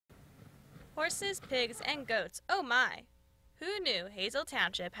Horses, pigs, and goats, oh my! Who knew Hazel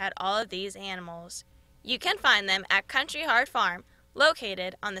Township had all of these animals? You can find them at Country Hard Farm,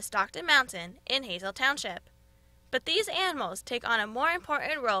 located on the Stockton Mountain in Hazel Township. But these animals take on a more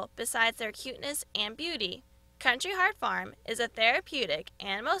important role besides their cuteness and beauty. Country Hard Farm is a therapeutic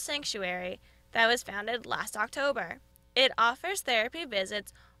animal sanctuary that was founded last October. It offers therapy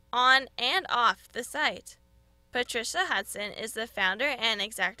visits on and off the site. Patricia Hudson is the founder and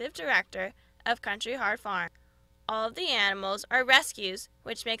executive director of Country Hard Farm. All of the animals are rescues,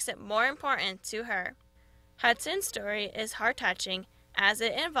 which makes it more important to her. Hudson's story is heart-touching as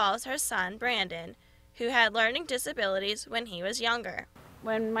it involves her son, Brandon, who had learning disabilities when he was younger.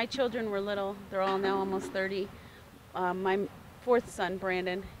 When my children were little, they're all now almost 30, my fourth son,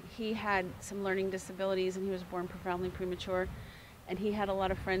 Brandon, he had some learning disabilities and he was born profoundly premature, and he had a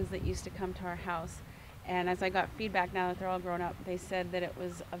lot of friends that used to come to our house. And as I got feedback now that they're all grown up, they said that it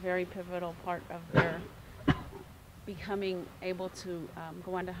was a very pivotal part of their becoming able to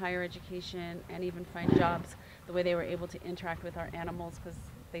go on to higher education and even find jobs, the way they were able to interact with our animals, because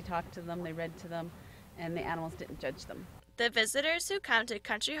they talked to them, they read to them, and the animals didn't judge them. The visitors who come to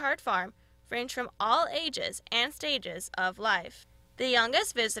Country Hard Farm range from all ages and stages of life. The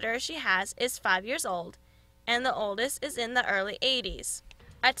youngest visitor she has is 5 years old, and the oldest is in the early 80s.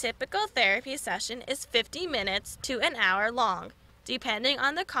 A typical therapy session is 50 minutes to an hour long, depending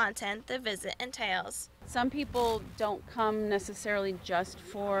on the content the visit entails. Some people don't come necessarily just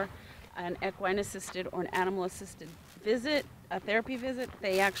for an equine-assisted or an animal-assisted visit, a therapy visit.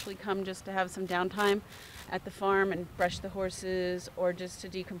 They actually come just to have some downtime at the farm and brush the horses or just to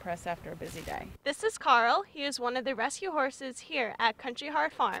decompress after a busy day. This is Carl. He is one of the rescue horses here at Country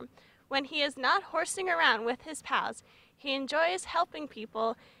Hard Farm. When he is not horsing around with his pals, he enjoys helping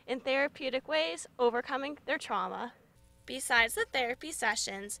people in therapeutic ways, overcoming their trauma. Besides the therapy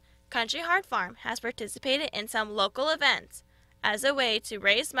sessions, Country Hard Farm has participated in some local events as a way to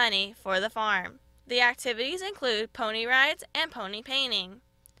raise money for the farm. The activities include pony rides and pony painting.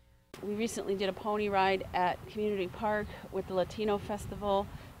 We recently did a pony ride at Community Park with the Latino Festival.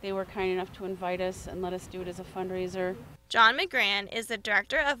 They were kind enough to invite us and let us do it as a fundraiser. John McGran is the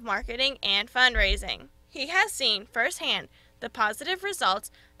Director of Marketing and Fundraising. He has seen firsthand the positive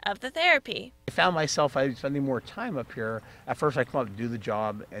results of the therapy. I found myself spending more time up here. At first I come up to do the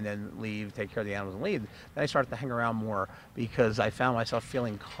job and then leave, take care of the animals and leave. Then I started to hang around more because I found myself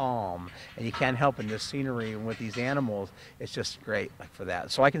feeling calm, and you can't help in this scenery with these animals. It's just great for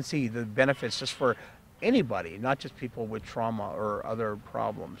that. So I can see the benefits just for anybody, not just people with trauma or other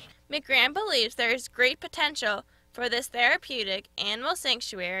problems. McGran believes there is great potential for this therapeutic animal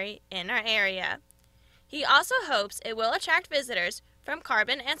sanctuary in our area. He also hopes it will attract visitors from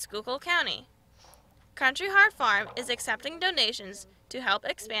Carbon and Schuylkill County. Country Hard Farm is accepting donations to help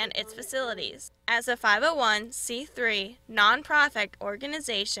expand its facilities. As a 501c3 nonprofit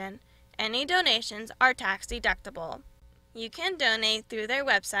organization, any donations are tax deductible. You can donate through their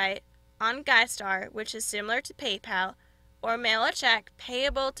website, on GuideStar, which is similar to PayPal, or mail a check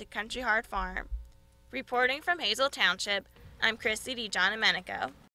payable to Country Hard Farm. Reporting from Hazel Township, I'm Christy DiGiandomenico.